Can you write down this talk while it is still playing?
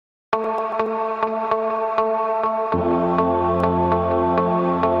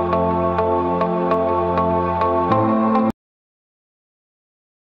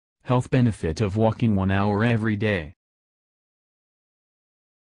Health benefit of walking 1 hour every day.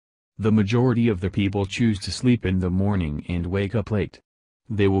 The majority of the people choose to sleep in the morning and wake up late.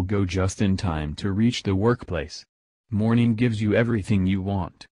 They will go just in time to reach the workplace. Morning gives you everything you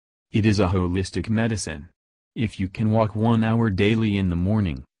want. It is a holistic medicine. If you can walk 1 hour daily in the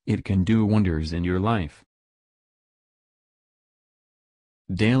morning, it can do wonders in your life.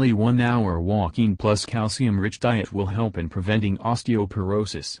 Daily 1 hour walking plus calcium-rich diet will help in preventing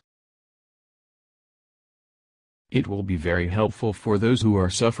osteoporosis. It will be very helpful for those who are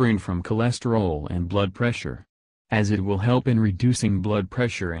suffering from cholesterol and blood pressure, as it will help in reducing blood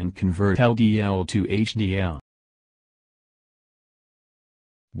pressure and convert LDL to HDL.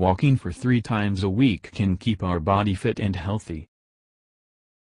 Walking for 3 times a week can keep our body fit and healthy.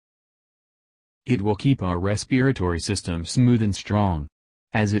 It will keep our respiratory system smooth and strong,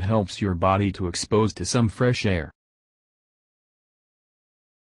 as it helps your body to expose to some fresh air.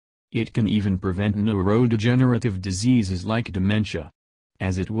 It can even prevent neurodegenerative diseases like dementia,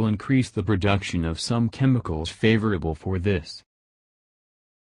 as it will increase the production of some chemicals favorable for this.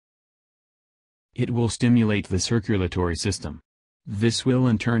 It will stimulate the circulatory system. This will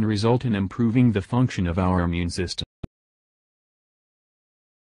in turn result in improving the function of our immune system.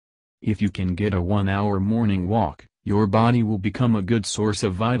 If you can get a 1 hour morning walk, your body will become a good source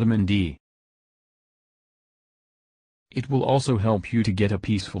of vitamin D. It will also help you to get a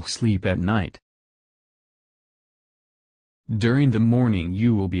peaceful sleep at night. During the morning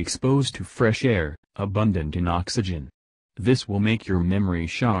you will be exposed to fresh air, abundant in oxygen. This will make your memory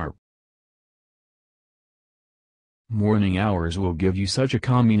sharp. Morning hours will give you such a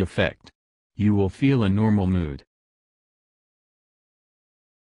calming effect. You will feel a normal mood.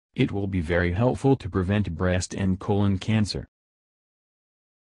 It will be very helpful to prevent breast and colon cancer.